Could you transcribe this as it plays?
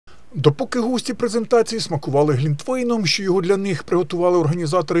Допоки гості презентації смакували глінтвейном, що його для них приготували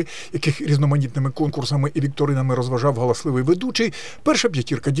організатори, яких різноманітними конкурсами і вікторинами розважав галасливий ведучий, перша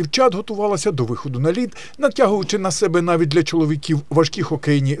п'ятірка дівчат готувалася до виходу на лід, натягуючи на себе навіть для чоловіків важкі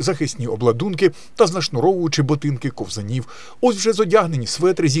хокейні захисні обладунки та знашнуровуючи ботинки ковзанів. Ось вже зодягнені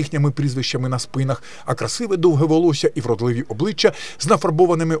светри з їхніми прізвищами на спинах, а красиве довге волосся і вродливі обличчя з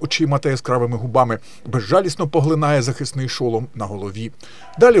нафарбованими очима та яскравими губами безжалісно поглинає захисний шолом на голові.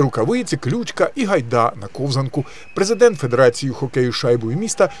 Далі рукавиці, ключка і гайда на ковзанку. Президент Федерації хокею шайбою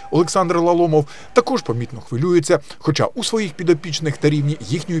міста Олександр Лаломов також помітно хвилюється, хоча у своїх підопічних та рівні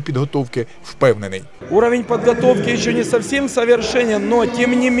їхньої підготовки впевнений. Уровень підготовки ще не зовсім совершенен, але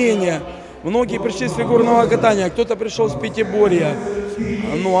тим не менше. Многие пришли с фигурного катания, кто-то пришел с пятиборья.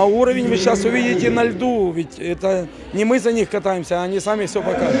 Ну а уровень вы сейчас увидите на льду, ведь это не мы за них катаемся, а они сами все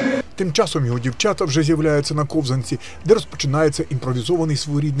покажут. Тим часом його дівчата вже з'являються на ковзанці, де розпочинається імпровізований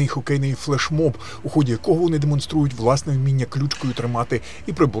своєрідний хокейний флешмоб, у ході якого вони демонструють власне вміння ключкою тримати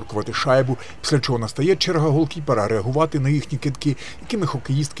і приборкувати шайбу, після чого настає черга голкіпера реагувати на їхні кидки, якими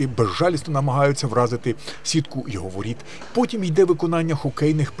хокеїстки безжалісно намагаються вразити сітку його воріт. Потім йде виконання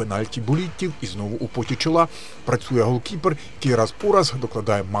хокейних пенальті-боліттів і знову у поті чола працює голкіпер, який раз по раз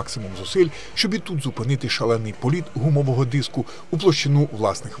докладає максимум зусиль, щоб і тут зупинити шалений політ гумового диску у площину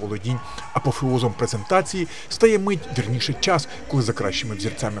власних володінь. Апофеозом презентації стає мить, вірніше час, коли за кращими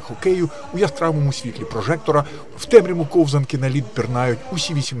взірцями хокею у яскравому світлі прожектора в темряву ковзанки на лід пірнають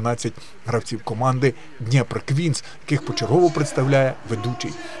усі 18 гравців команди «Дніпр Квінс», яких почергово представляє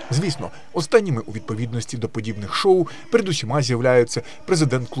ведучий. Звісно, останніми у відповідності до подібних шоу перед усіма з'являються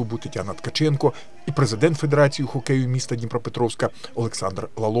президент клубу Тетяна Ткаченко і президент Федерації хокею міста Дніпропетровська Олександр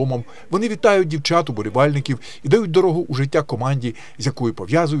Лаломов. Вони вітають дівчат, уболівальників і дають дорогу у життя команді, з якою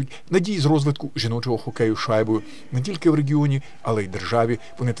пов'язують надії з розвитку жіночого хокею шайбою не тільки в регіоні, але й державі.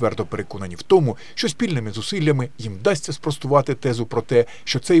 Вони твердо переконані в тому, що спільними зусиллями їм вдасться спростувати тезу про те,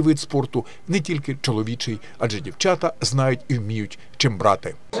 що цей вид спорту не тільки чоловічий, адже дівчата знають і вміють чим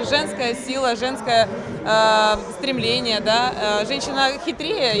брати. Женская сила, женское стремление, да. Женщина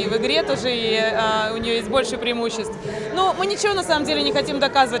хитрее, и в игре тоже у нее есть больше преимуществ. Но мы ничего на самом деле не хотим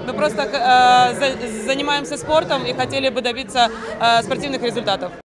доказывать, мы просто занимаемся спортом и хотели бы добиться спортивных результатов.